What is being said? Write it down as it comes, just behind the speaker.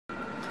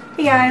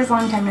Hey guys,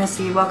 long time no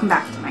see. Welcome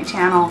back to my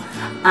channel.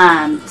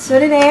 So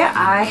today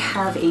I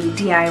have a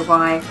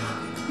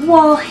DIY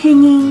wall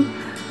hanging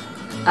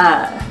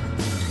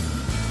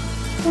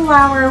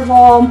flower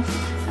wall.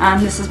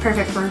 This is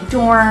perfect for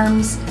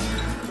dorms,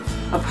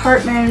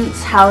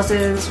 apartments,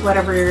 houses,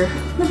 whatever your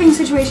living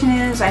situation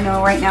is. I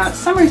know right now it's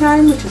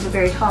summertime, which is a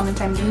very common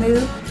time to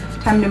move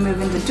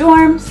into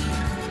dorms,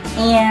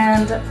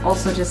 and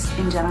also just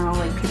in general,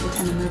 like people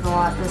tend to move a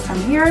lot this time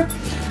of year.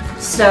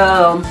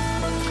 So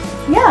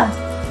yeah,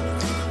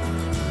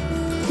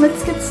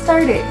 let's get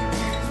started.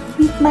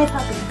 Meet my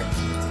puppy.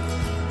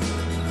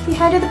 Say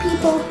hi to the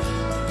people.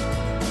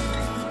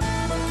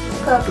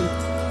 Puppy.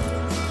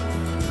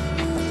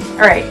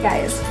 Alright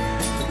guys,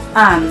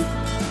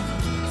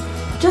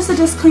 just a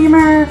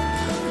disclaimer,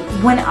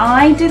 when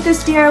I did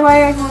this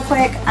DIY real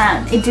quick,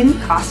 it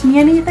didn't cost me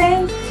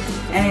anything,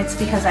 and it's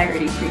because I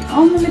already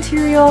pre-owned the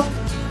material,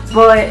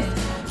 but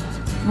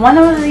one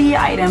of the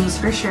items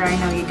for sure I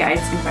know you guys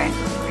can find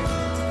for free.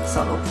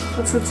 So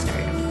let's get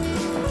started.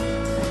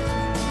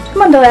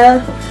 Come on,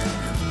 Delilah.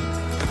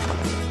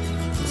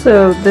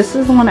 So this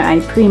is one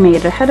I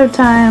pre-made ahead of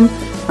time.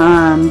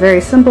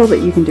 Very simple, but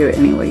you can do it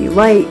any way you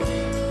like.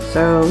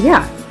 So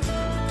yeah,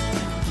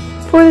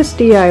 for this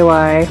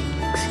DIY,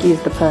 excuse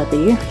the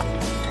puppy,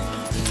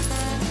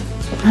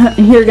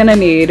 you're gonna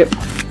need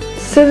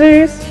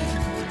scissors,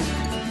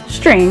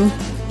 string,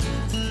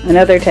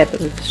 another type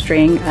of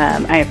string.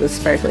 I have this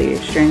sparkly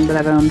string that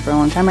I've owned for a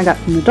long time. I got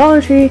from the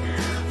Dollar Tree.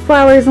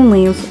 Flowers and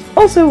leaves,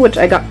 also, which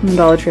I got from the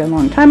Dollar Tree a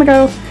long time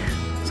ago.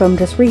 So I'm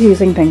just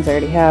reusing things I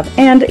already have,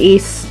 and a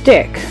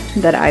stick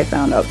that I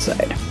found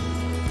outside.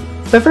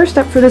 The first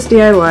step for this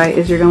DIY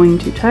is you're going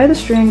to tie the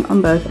string on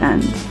both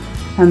ends,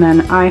 and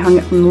then I hung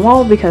it from the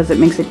wall because it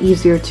makes it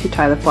easier to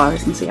tie the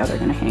flowers and see how they're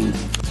going to hang.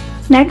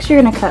 Next,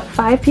 you're going to cut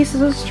 5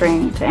 pieces of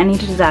string to any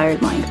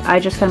desired length. I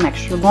just cut them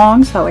extra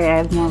long so that way I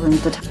have more room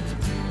to tie.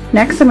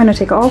 Next, I'm going to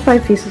take all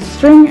 5 pieces of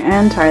string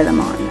and tie them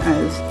on.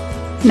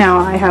 Now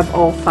I have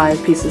all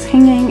 5 pieces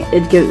hanging.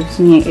 It gives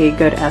me a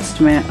good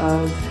estimate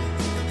of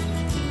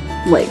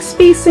like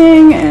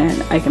spacing,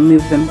 and I can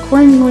move them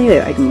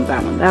accordingly. I can move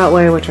that one that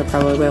way, which I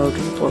probably will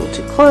because it's a little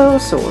too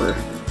close, or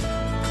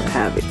what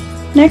have you.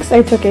 Next,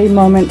 I took a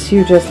moment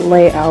to just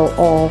lay out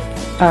all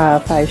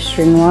 5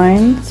 string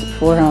lines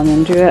before I'm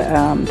into it.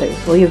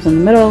 There's leaves in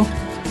the middle,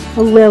 a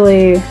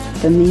lily,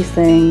 then these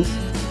things,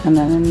 and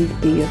then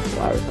the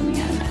flowers on the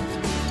end.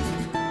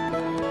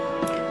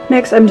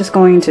 Next, I'm just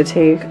going to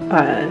take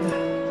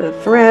the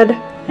thread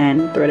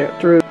and thread it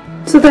through.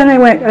 So then I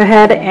went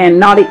ahead and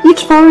knotted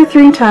each flower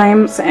 3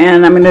 times,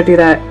 and I'm going to do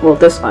that, well,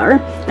 this flower,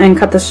 and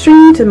cut the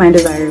string to my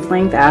desired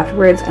length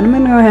afterwards, and I'm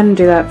going to go ahead and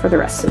do that for the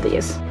rest of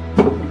these.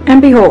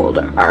 And behold,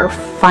 our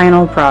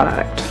final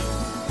product.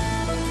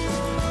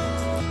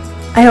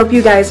 I hope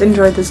you guys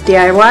enjoyed this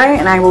DIY,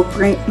 and I will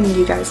bring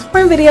you guys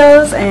more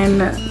videos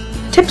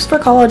and tips for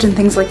college and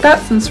things like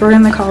that since we're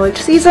in the college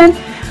season.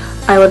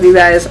 I love you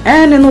guys,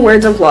 and in the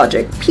words of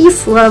Logic,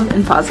 peace, love,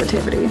 and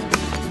positivity.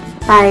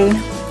 Bye.